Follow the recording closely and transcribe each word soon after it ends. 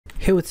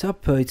Hey, what's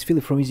up? It's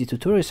Philip from Easy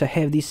Tutorials. I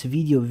have this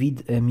video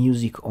with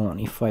music on.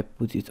 If I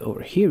put it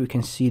over here, you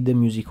can see the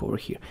music over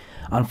here.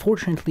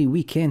 Unfortunately,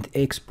 we can't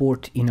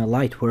export in a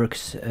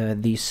Lightworks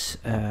this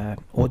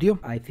audio.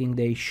 I think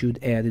they should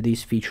add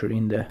this feature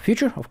in the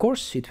future. Of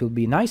course, it will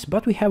be nice,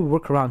 but we have a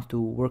workaround to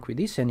work with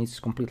this and it's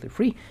completely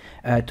free.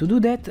 To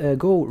do that,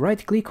 go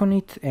right click on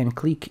it and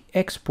click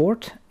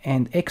export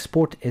and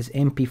export as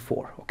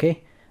MP4,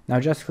 okay?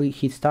 Now just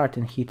hit start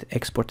and hit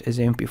export as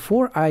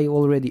MP4. I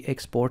already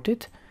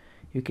exported.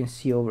 You can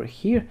see over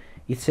here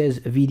it says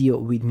video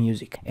with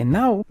music. And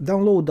now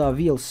download the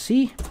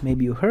VLC.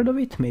 Maybe you heard of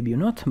it, maybe you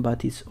not,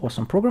 but it's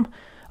awesome program.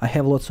 I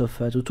have lots of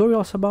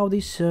tutorials about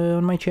this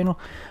on my channel.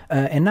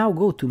 And now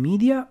go to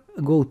media,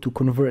 go to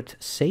convert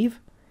save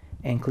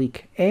and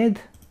click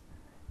add.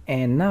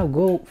 And now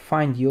go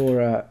find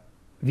your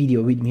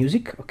video with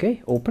music,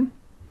 okay, open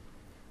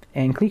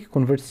and click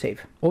convert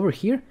save. Over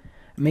here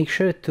make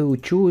sure to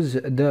choose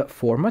the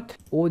format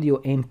audio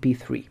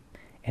MP3.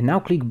 And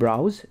now click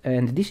browse,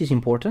 and this is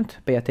important,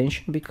 pay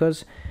attention,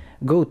 because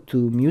go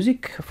to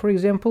music, for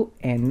example,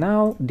 and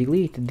now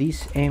delete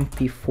this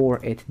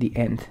MP4 at the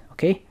end,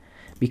 okay?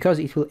 Because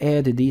it will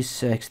add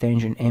this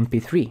extension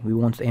MP3. We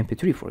want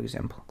MP3, for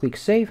example. Click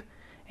save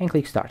and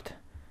click start.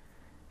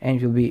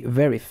 And it will be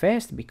very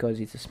fast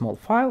because it's a small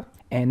file.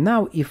 And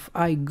now if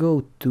I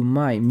go to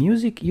my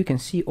music, you can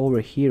see over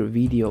here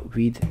video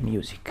with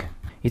music.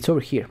 It's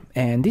over here,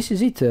 and this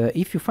is it.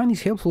 If you find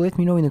this helpful, let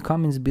me know in the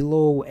comments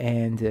below,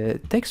 and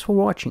thanks for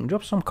watching.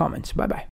 Drop some comments. Bye bye.